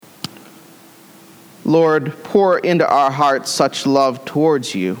Lord, pour into our hearts such love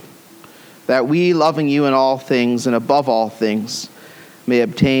towards you, that we, loving you in all things and above all things, may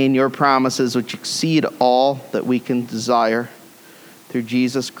obtain your promises which exceed all that we can desire. Through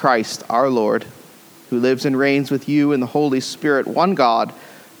Jesus Christ, our Lord, who lives and reigns with you in the Holy Spirit, one God,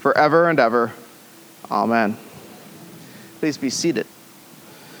 forever and ever. Amen. Please be seated.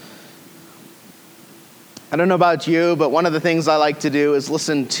 I don't know about you, but one of the things I like to do is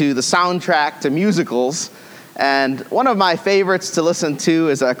listen to the soundtrack to musicals. And one of my favorites to listen to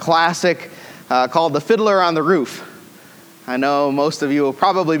is a classic called The Fiddler on the Roof. I know most of you will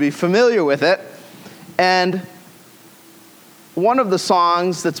probably be familiar with it. And one of the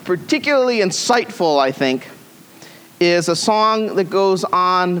songs that's particularly insightful, I think, is a song that goes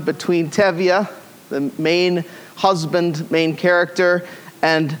on between Tevye, the main husband, main character,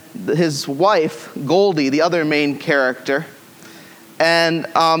 and his wife, Goldie, the other main character. And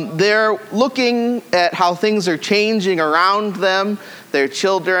they're looking at how things are changing around them. Their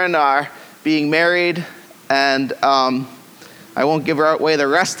children are being married, and I won't give away the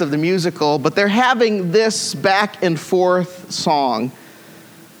rest of the musical, but they're having this back and forth song.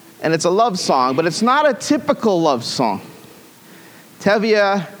 And it's a love song, but it's not a typical love song.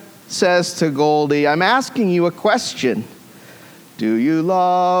 Tevye says to Goldie, "I'm asking you a question. Do you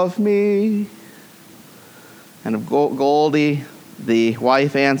love me?" And Goldie, the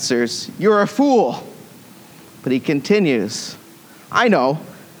wife, answers, "You're a fool." But he continues, "I know,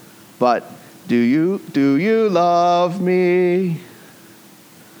 but do you love me?"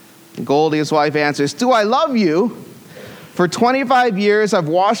 And Goldie, his wife, answers, "Do I love you? For 25 years I've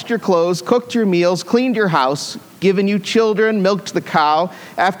washed your clothes, cooked your meals, cleaned your house, given you children, milked the cow.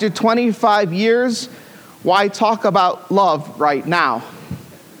 After 25 years, why talk about love right now?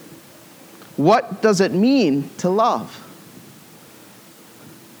 What does it mean to love?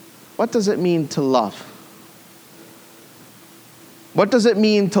 What does it mean to love? What does it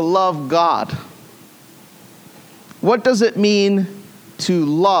mean to love God? What does it mean to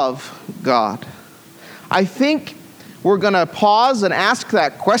love God?" I think we're going to pause and ask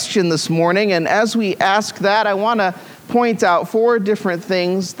that question this morning. And as we ask that, I want to point out 4 different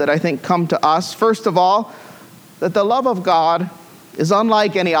things that I think come to us. First of all, that the love of God is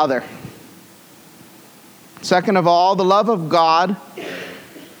unlike any other. Second of all, the love of God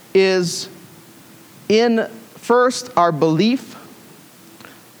is in, first, our belief,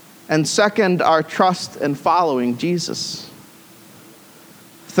 and second, our trust and following Jesus.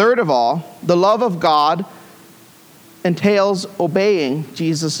 Third of all, the love of God entails obeying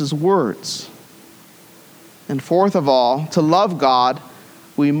Jesus' words. And fourth of all, to love God,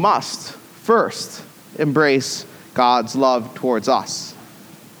 we must first embrace God's love towards us.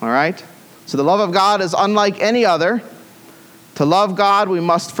 All right? So the love of God is unlike any other. To love God, we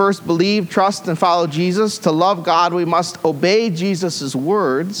must first believe, trust, and follow Jesus. To love God, we must obey Jesus'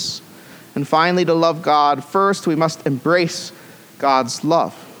 words. And finally, to love God, first, we must embrace God's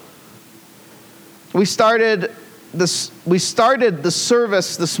love. We started the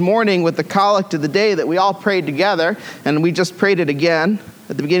service this morning with the collect of the day that we all prayed together, and we just prayed it again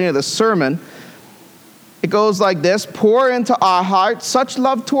at the beginning of the sermon. It goes like this: "Pour into our hearts such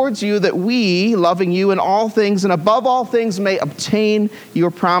love towards you that we, loving you in all things and above all things, may obtain your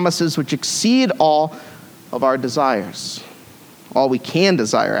promises which exceed all of our desires." All we can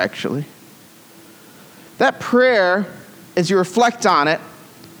desire, actually. That prayer, as you reflect on it,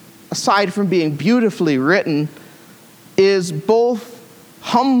 aside from being beautifully written, is both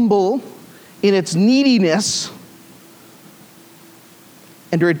humble in its neediness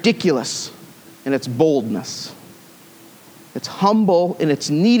and ridiculous in its boldness. It's humble in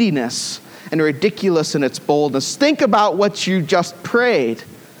its neediness and ridiculous in its boldness. Think about what you just prayed.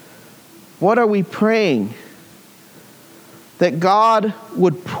 What are we praying? That God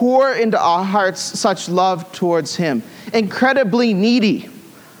would pour into our hearts such love towards him. Incredibly needy.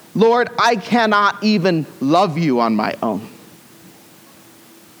 Lord, I cannot even love you on my own.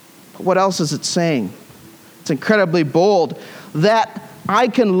 But what else is it saying? It's incredibly bold. That I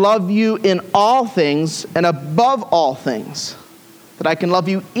can love you in all things and above all things. That I can love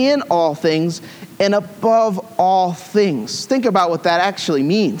you in all things and above all things. Think about what that actually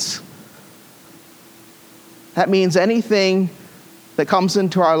means. That means anything that comes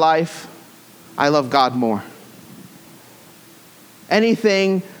into our life, I love God more.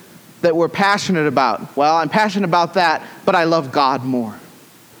 Anything that we're passionate about, well, I'm passionate about that, but I love God more.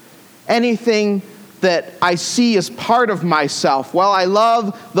 Anything that I see as part of myself, well, I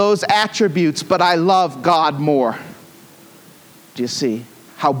love those attributes, but I love God more. Do you see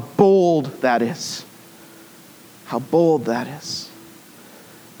how bold that is? How bold that is.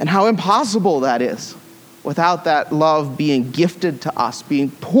 And how impossible that is without that love being gifted to us,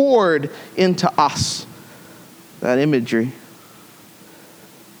 being poured into us. That imagery.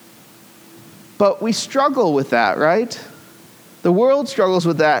 But we struggle with that, right? The world struggles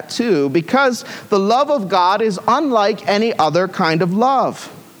with that too, because the love of God is unlike any other kind of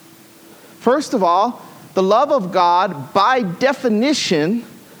love. First of all, the love of God, by definition,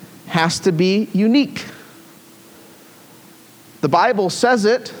 has to be unique. The Bible says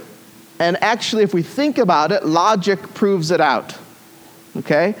it, and actually, if we think about it, logic proves it out.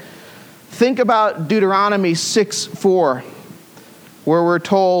 Okay? Think about Deuteronomy 6:4, where we're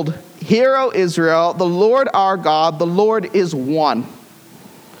told, "Hear, O Israel, the Lord our God, the Lord is one."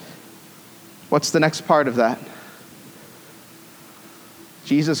 What's the next part of that?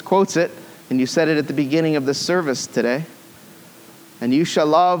 Jesus quotes it, and you said it at the beginning of this service today. "And you shall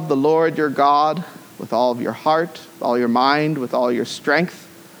love the Lord your God with all of your heart, with all your mind, with all your strength."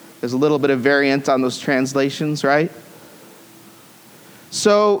 There's a little bit of variant on those translations, right?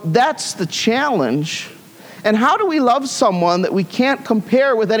 So that's the challenge. And how do we love someone that we can't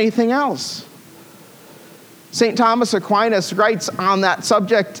compare with anything else? St. Thomas Aquinas writes on that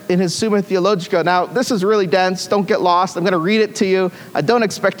subject in his Summa Theologica. Now, this is really dense. Don't get lost. I'm going to read it to you. I don't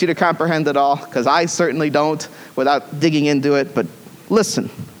expect you to comprehend it all, because I certainly don't without digging into it. But listen.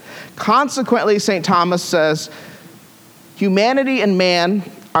 Consequently, St. Thomas says, humanity and man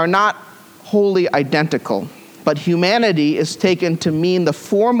are not wholly identical, but humanity is taken to mean the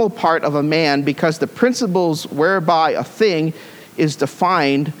formal part of a man because the principles whereby a thing is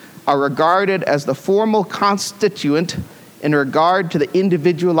defined are regarded as the formal constituent in regard to the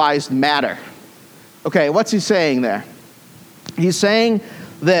individualized matter. Okay, what's he saying there? He's saying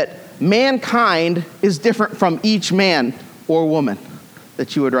that mankind is different from each man or woman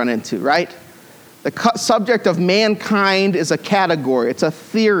that you would run into, right? The subject of mankind is a category. It's a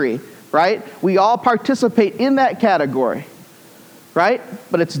theory, right? We all participate in that category, right?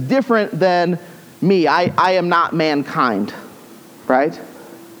 But it's different than me. I am not mankind, right?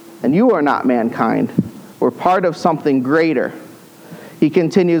 And you are not mankind. We're part of something greater. He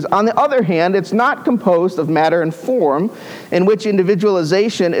continues, on the other hand, it's not composed of matter and form, in which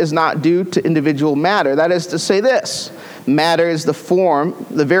individualization is not due to individual matter. That is to say this: matter is the form,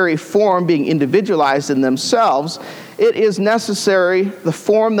 the very form being individualized in themselves. It is necessary the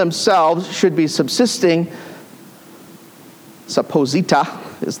form themselves should be subsisting, supposita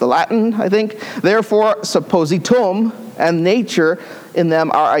is the Latin, I think. Therefore, suppositum and nature in them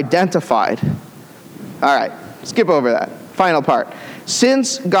are identified. All right, skip over that. Final part.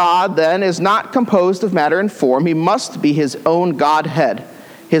 Since God, then, is not composed of matter and form, he must be his own Godhead,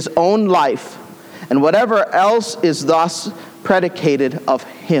 his own life, and whatever else is thus predicated of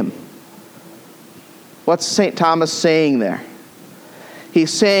him. What's St. Thomas saying there?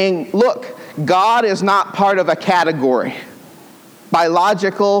 He's saying, look, God is not part of a category. By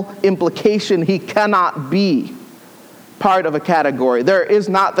logical implication, he cannot be part of a category. There is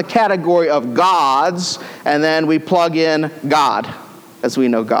not the category of gods, and then we plug in God as we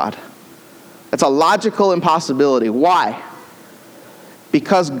know God. That's a logical impossibility. Why?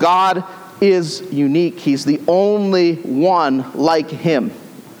 Because God is unique. He's the only one like him.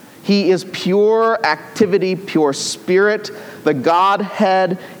 He is pure activity, pure spirit. The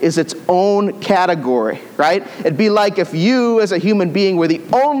Godhead is its own category, right? It'd be like if you, as a human being, were the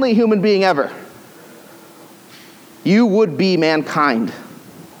only human being ever. You would be mankind.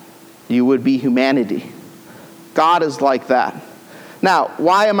 You would be humanity. God is like that. Now,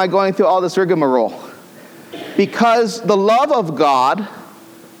 why am I going through all this rigmarole? Because the love of God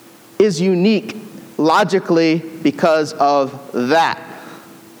is unique, logically, because of that.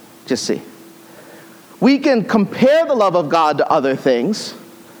 Just see. We can compare the love of God to other things.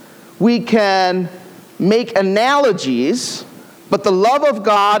 We can make analogies, but the love of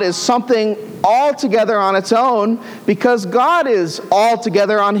God is something altogether on its own because God is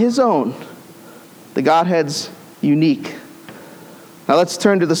altogether on his own. The Godhead's unique. Now let's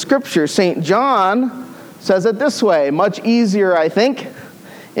turn to the scripture. St. John says it this way, much easier, I think.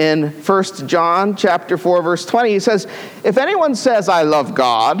 In 1 John chapter 4, verse 20, he says, if anyone says, I love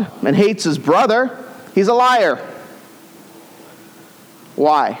God, and hates his brother, he's a liar.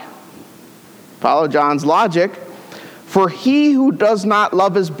 Why? Follow John's logic. For he who does not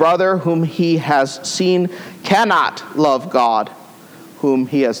love his brother whom he has seen cannot love God whom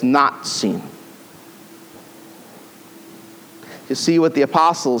he has not seen. You see what the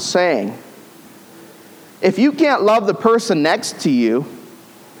apostle is saying? If you can't love the person next to you,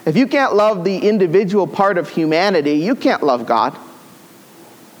 if you can't love the individual part of humanity, you can't love God.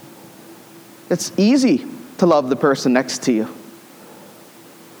 It's easy to love the person next to you.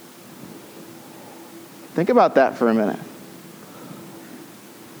 Think about that for a minute.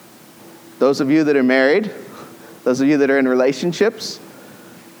 Those of you that are married, those of you that are in relationships,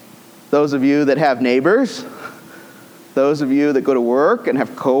 those of you that have neighbors, those of you that go to work and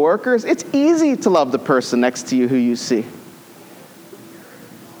have coworkers, it's easy to love the person next to you who you see.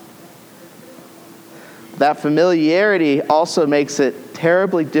 That familiarity also makes it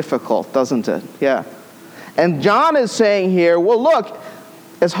terribly difficult, doesn't it? Yeah. And John is saying here, well, look,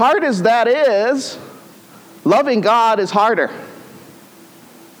 as hard as that is, loving God is harder.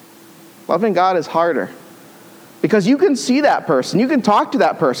 Loving God is harder. Because you can see that person, you can talk to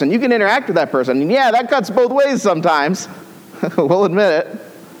that person, you can interact with that person. And yeah, that cuts both ways sometimes. We'll admit it.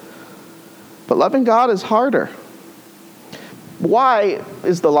 But loving God is harder. Why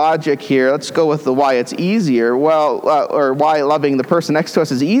is the logic here? Let's go with the why it's easier. Or why loving the person next to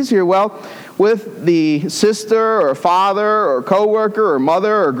us is easier. Well, with the sister or father or coworker or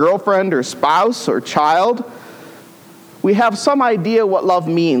mother or girlfriend or spouse or child, we have some idea what love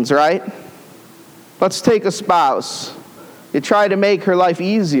means, right? Let's take a spouse. You try to make her life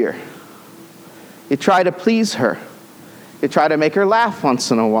easier. You try to please her. You try to make her laugh once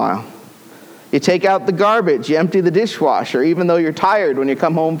in a while. You take out the garbage. You empty the dishwasher, even though you're tired when you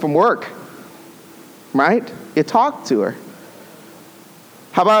come home from work. Right? You talk to her.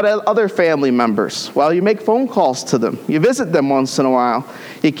 How about other family members? Well, you make phone calls to them. You visit them once in a while.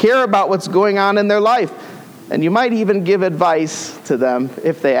 You care about what's going on in their life. And you might even give advice to them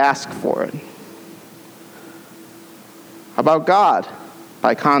if they ask for it. How about God,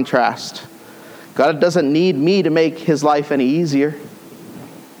 by contrast? God doesn't need me to make his life any easier.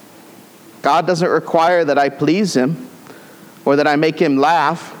 God doesn't require that I please him, or that I make him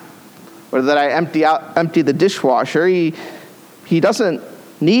laugh, or that I empty the dishwasher. He doesn't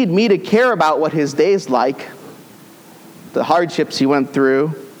need me to care about what his day's like, the hardships he went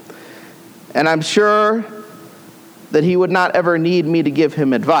through. And I'm sure that he would not ever need me to give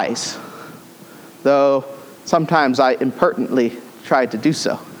him advice, though sometimes I impertinently try to do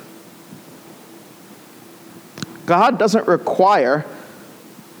so. God doesn't require,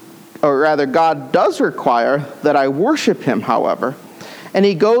 or rather God does require that I worship him, however. And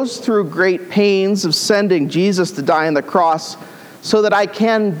he goes through great pains of sending Jesus to die on the cross so that I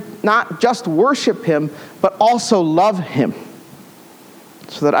can not just worship him, but also love him.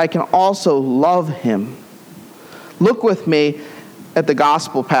 So that I can also love him. Look with me at the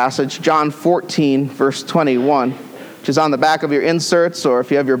gospel passage, John 14, verse 21, which is on the back of your inserts, or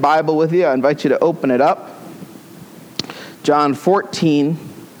if you have your Bible with you, I invite you to open it up. John 14,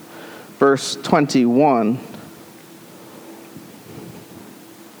 verse 21.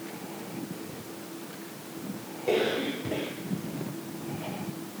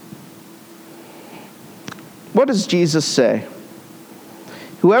 What does Jesus say?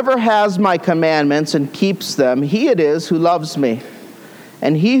 Whoever has my commandments and keeps them, he it is who loves me.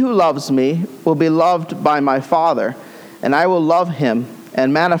 And he who loves me will be loved by my Father, and I will love him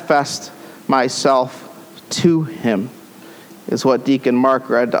and manifest myself to him, is what Deacon Mark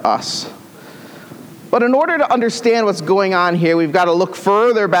read to us. But in order to understand what's going on here, we've got to look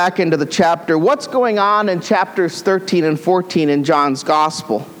further back into the chapter. What's going on in chapters 13 and 14 in John's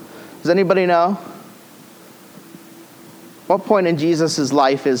Gospel? Does anybody know? What point in Jesus'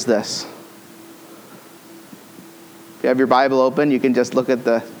 life is this? If you have your Bible open, you can just look at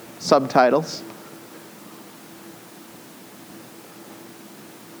the subtitles.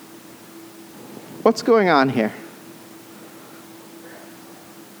 What's going on here?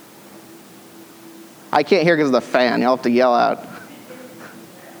 I can't hear because of the fan. You'll have to yell out.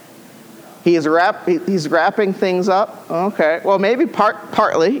 He's wrapping things up? Okay. Well, maybe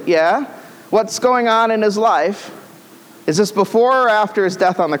partly, yeah. What's going on in his life? Is this before or after his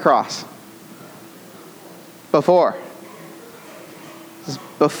death on the cross? Before. This is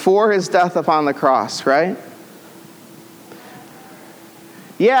before his death upon the cross, right?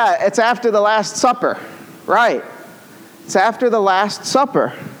 Yeah, it's after the Last Supper. Right. It's after the Last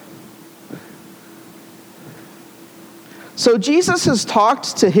Supper. So Jesus has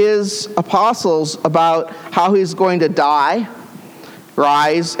talked to his apostles about how he's going to die,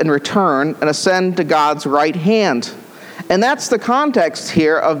 rise, and return, and ascend to God's right hand. And that's the context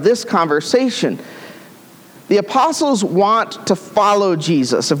here of this conversation. The apostles want to follow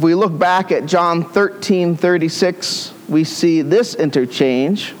Jesus. If we look back at John 13:36, we see this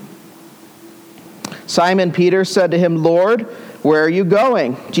interchange. Simon Peter said to him, "Lord, where are you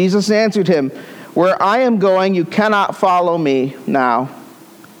going?" Jesus answered him, "Where I am going, you cannot follow me now,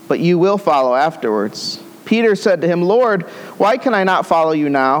 but you will follow afterwards." Peter said to him, "Lord, why can I not follow you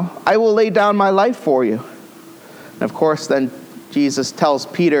now? I will lay down my life for you." And of course, then Jesus tells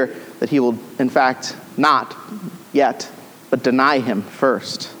Peter that he will, in fact, not yet, but deny him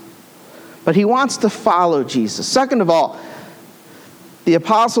first. But he wants to follow Jesus. Second of all, the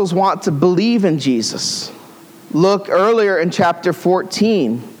apostles want to believe in Jesus. Look earlier in chapter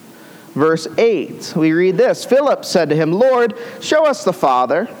 14, verse 8. We read this. Philip said to him, "Lord, show us the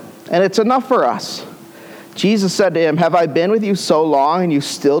Father, and it's enough for us." Jesus said to him, "Have I been with you so long, and you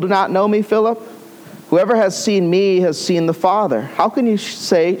still do not know me, Philip? Whoever has seen me has seen the Father. How can you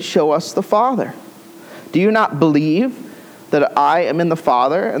say, 'Show us the Father'? Do you not believe that I am in the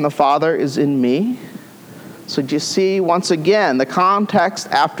Father, and the Father is in me?" So do you see, once again, the context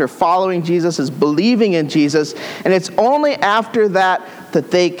after following Jesus is believing in Jesus, and it's only after that that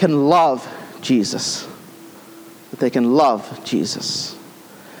they can love Jesus. That they can love Jesus.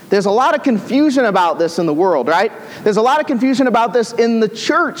 There's a lot of confusion about this in the world, right? There's a lot of confusion about this in the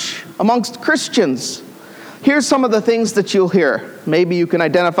church amongst Christians. Here's some of the things that you'll hear. Maybe you can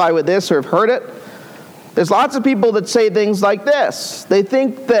identify with this or have heard it. There's lots of people that say things like this. They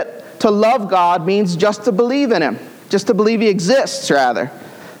think that to love God means just to believe in him, just to believe he exists, rather.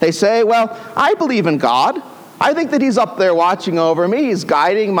 They say, well, I believe in God. I think that he's up there watching over me. He's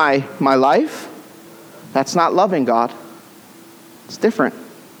guiding my life. That's not loving God. It's different.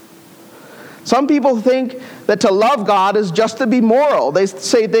 Some people think that to love God is just to be moral. They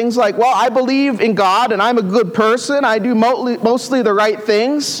say things like, well, I believe in God and I'm a good person. I do mostly the right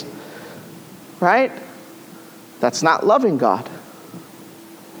things. Right? That's not loving God.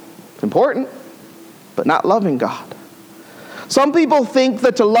 It's important, but not loving God. Some people think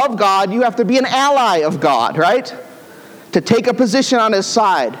that to love God, you have to be an ally of God, right? To take a position on his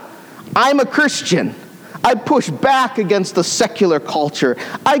side. I'm a Christian. I push back against the secular culture.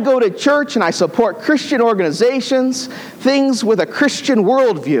 I go to church and I support Christian organizations, things with a Christian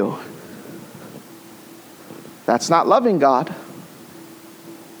worldview. That's not loving God.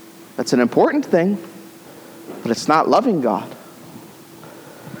 That's an important thing, but it's not loving God.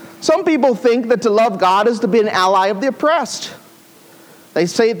 Some people think that to love God is to be an ally of the oppressed. They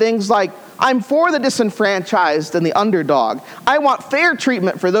say things like, I'm for the disenfranchised and the underdog. I want fair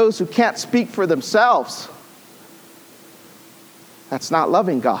treatment for those who can't speak for themselves. That's not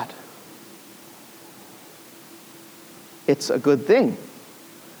loving God. It's a good thing.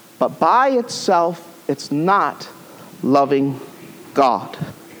 But by itself, it's not loving God.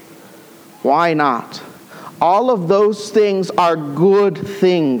 Why not? All of those things are good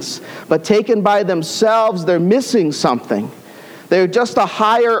things, but taken by themselves, they're missing something. They're just a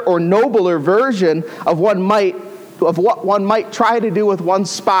higher or nobler version of what one might try to do with one's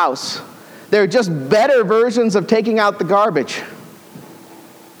spouse. They're just better versions of taking out the garbage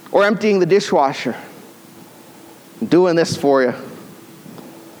or emptying the dishwasher. I'm doing this for you.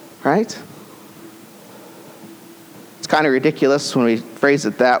 Right? It's kind of ridiculous when we phrase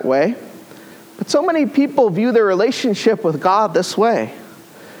it that way. But so many people view their relationship with God this way.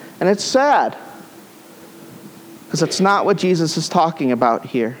 And it's sad. Because it's not what Jesus is talking about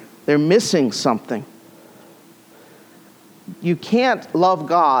here. They're missing something. You can't love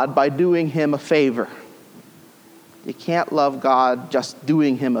God by doing him a favor. You can't love God just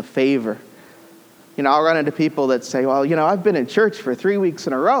doing him a favor. You know, I'll run into people that say, well, you know, I've been in church for 3 weeks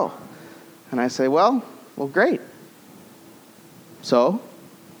in a row. And I say, well, great. So?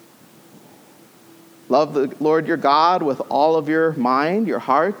 Love the Lord your God with all of your mind, your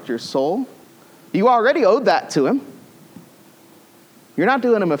heart, your soul. You already owed that to him. You're not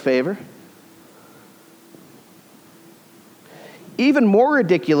doing him a favor. Even more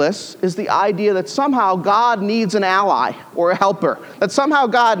ridiculous is the idea that somehow God needs an ally or a helper. That somehow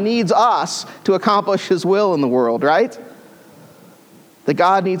God needs us to accomplish his will in the world, right? That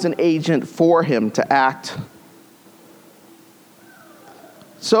God needs an agent for him to act.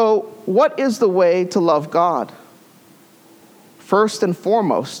 So, what is the way to love God? First and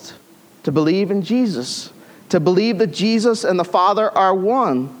foremost, to believe in Jesus. To believe that Jesus and the Father are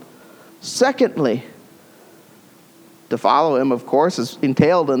one. Secondly, to follow him, of course, is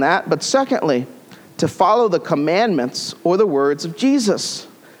entailed in that. But secondly, to follow the commandments or the words of Jesus.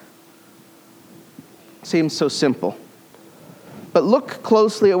 Seems so simple. But look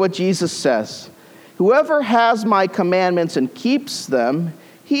closely at what Jesus says. Whoever has my commandments and keeps them,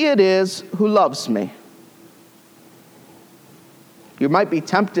 he it is who loves me. You might be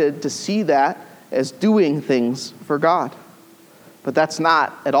tempted to see that as doing things for God. But that's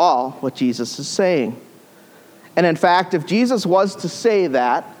not at all what Jesus is saying. And in fact, if Jesus was to say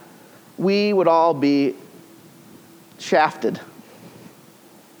that, we would all be shafted.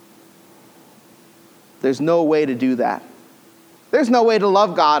 There's no way to do that. There's no way to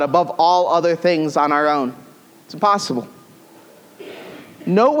love God above all other things on our own. It's impossible.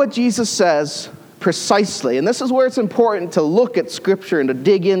 Note what Jesus says precisely, and this is where it's important to look at Scripture and to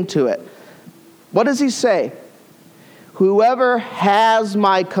dig into it. What does he say? Whoever has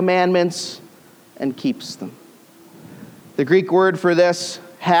my commandments and keeps them. The Greek word for this,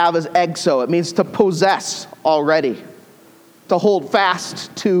 have, is exo. It means to possess already, to hold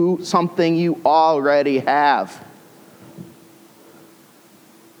fast to something you already have.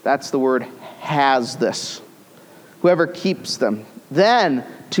 That's the word has this. Whoever keeps them. Then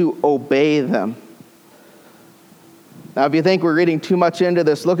to obey them. Now, if you think we're reading too much into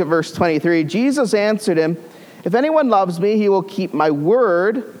this, look at verse 23. Jesus answered him, if anyone loves me, he will keep my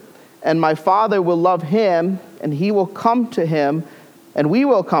word, and my Father will love him, and he will come to him, and we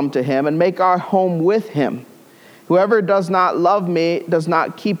will come to him and make our home with him. Whoever does not love me does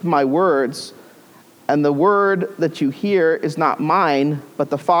not keep my words, and the word that you hear is not mine, but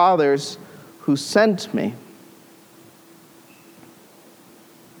the Father's who sent me.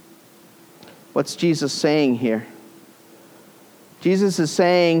 What's Jesus saying here? Jesus is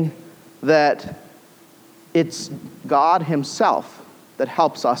saying that it's God himself that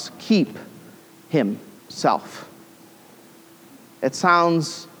helps us keep himself. It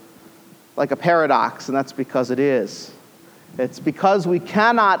sounds like a paradox, and that's because it is. It's because we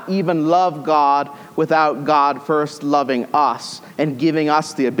cannot even love God without God first loving us and giving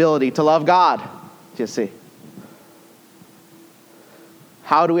us the ability to love God. Do you see?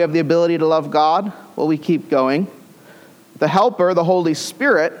 How do we have the ability to love God? Well, we keep going. The Helper, the Holy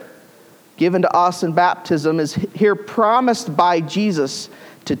Spirit, given to us in baptism, is here promised by Jesus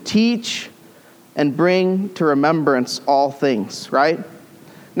to teach and bring to remembrance all things, right?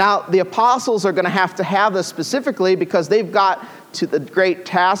 Now, the apostles are going to have this specifically because they've got to the great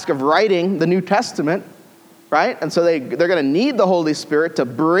task of writing the New Testament, right? And so they're going to need the Holy Spirit to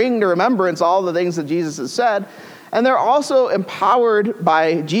bring to remembrance all the things that Jesus has said. And they're also empowered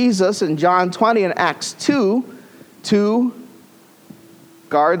by Jesus in John 20 and Acts 2 to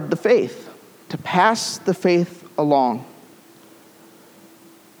guard the faith, to pass the faith along.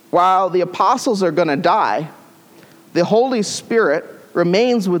 While the apostles are going to die, the Holy Spirit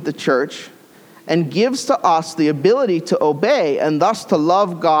remains with the church and gives to us the ability to obey and thus to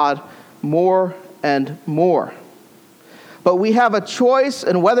love God more and more. But we have a choice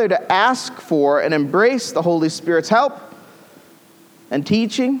in whether to ask for and embrace the Holy Spirit's help and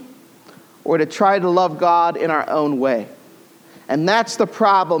teaching, or to try to love God in our own way. And that's the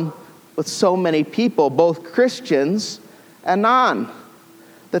problem with so many people, both Christians and non,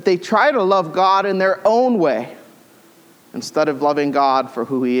 that they try to love God in their own way instead of loving God for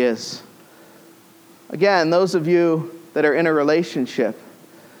who he is. Again, those of you that are in a relationship,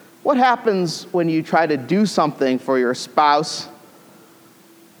 what happens when you try to do something for your spouse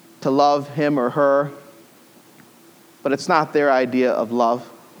to love him or her, but it's not their idea of love?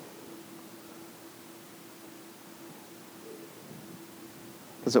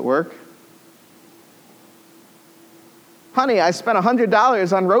 Does it work? Honey, I spent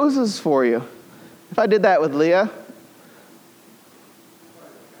 $100 on roses for you. If I did that with Leah,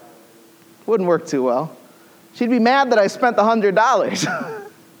 wouldn't work too well. She'd be mad that I spent the $100.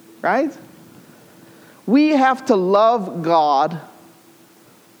 Right? We have to love God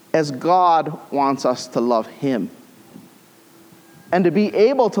as God wants us to love him. And to be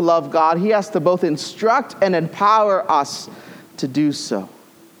able to love God, he has to both instruct and empower us to do so.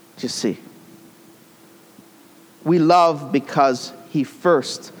 Do you see? We love because he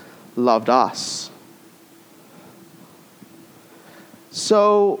first loved us.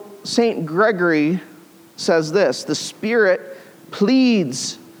 So St. Gregory says this: the Spirit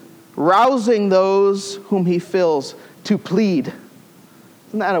pleads, rousing those whom he fills to plead.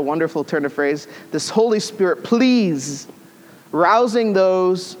 Isn't that a wonderful turn of phrase? This Holy Spirit pleads, rousing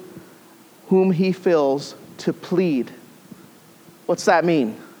those whom he fills to plead. What's that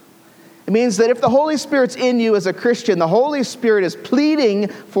mean? It means that if the Holy Spirit's in you as a Christian, the Holy Spirit is pleading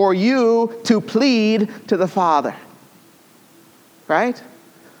for you to plead to the Father. Right?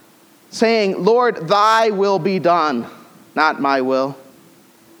 Saying, Lord, thy will be done, not my will.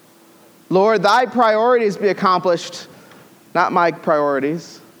 Lord, thy priorities be accomplished, not my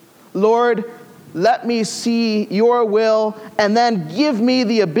priorities. Lord, let me see your will, and then give me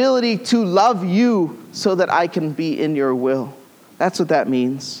the ability to love you so that I can be in your will. That's what that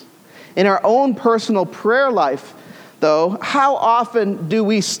means. In our own personal prayer life, though, how often do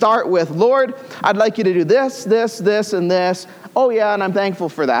we start with, Lord, I'd like you to do this, this, this, and this. Oh yeah, and I'm thankful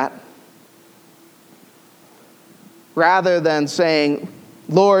for that. Rather than saying,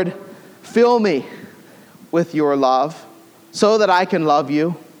 Lord, fill me with your love so that I can love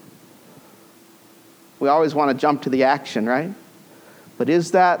you. We always want to jump to the action, right? But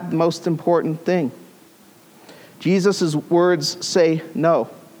is that the most important thing? Jesus' words say no.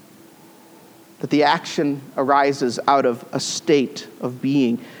 That the action arises out of a state of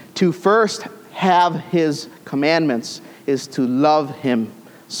being. To first have his commandments is to love him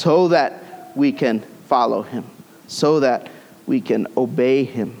so that we can follow him, so that we can obey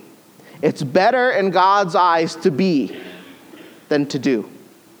him. It's better in God's eyes to be than to do.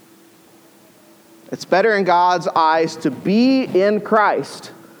 It's better in God's eyes to be in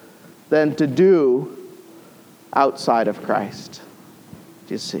Christ than to do outside of Christ.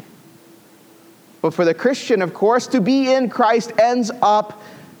 Do you see? But for the Christian, of course, to be in Christ ends up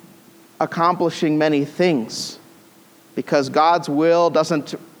accomplishing many things, because God's will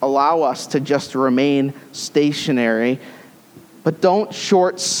doesn't allow us to just remain stationary. But don't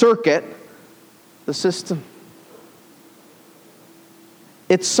short circuit the system.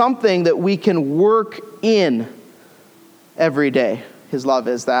 It's something that we can work in every day. His love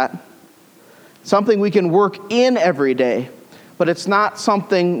is that. Something we can work in every day, but it's not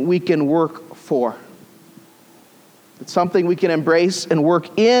something we can work for. It's something we can embrace and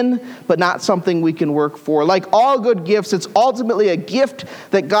work in, but not something we can work for. Like all good gifts, it's ultimately a gift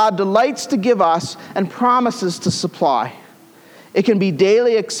that God delights to give us and promises to supply. It can be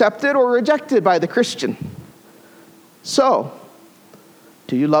daily accepted or rejected by the Christian. So,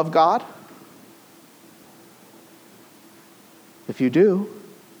 do you love God? If you do,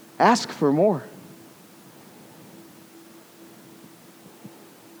 ask for more.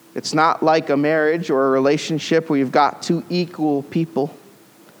 It's not like a marriage or a relationship where you've got two equal people,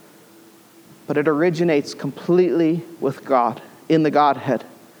 but it originates completely with God, in the Godhead.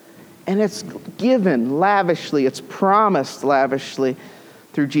 And it's given lavishly, it's promised lavishly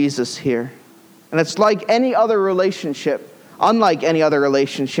through Jesus here. And it's like any other relationship, unlike any other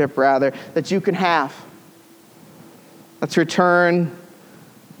relationship, rather, that you can have. Let's return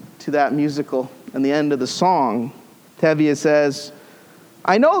to that musical and the end of the song. Tevye says,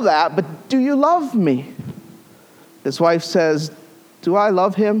 I know that, but do you love me? His wife says, do I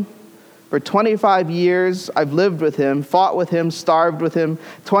love him? For 25 years, I've lived with him, fought with him, starved with him.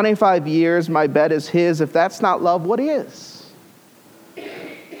 25 years, my bed is his. If that's not love, what is?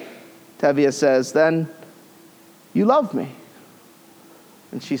 Tevye says, then you love me.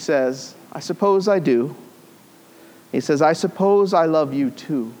 And she says, I suppose I do. He says, I suppose I love you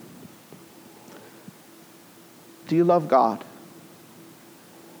too. Do you love God?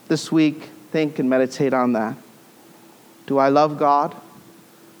 This week, think and meditate on that. Do I love God?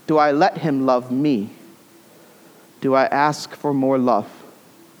 Do I let him love me? Do I ask for more love?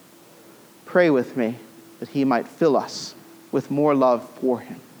 Pray with me that he might fill us with more love for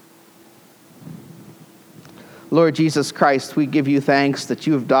him. Lord Jesus Christ, we give you thanks that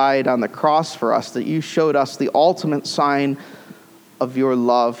you have died on the cross for us, that you showed us the ultimate sign of your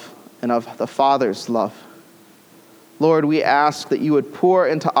love and of the Father's love. Lord, we ask that you would pour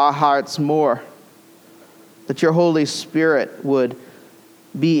into our hearts more, that your Holy Spirit would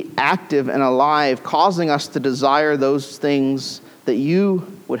be active and alive, causing us to desire those things that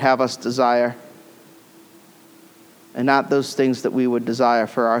you would have us desire, and not those things that we would desire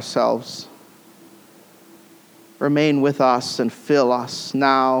for ourselves. Remain with us and fill us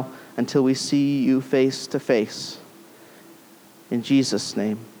now until we see you face to face. In Jesus'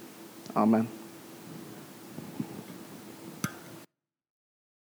 name, amen.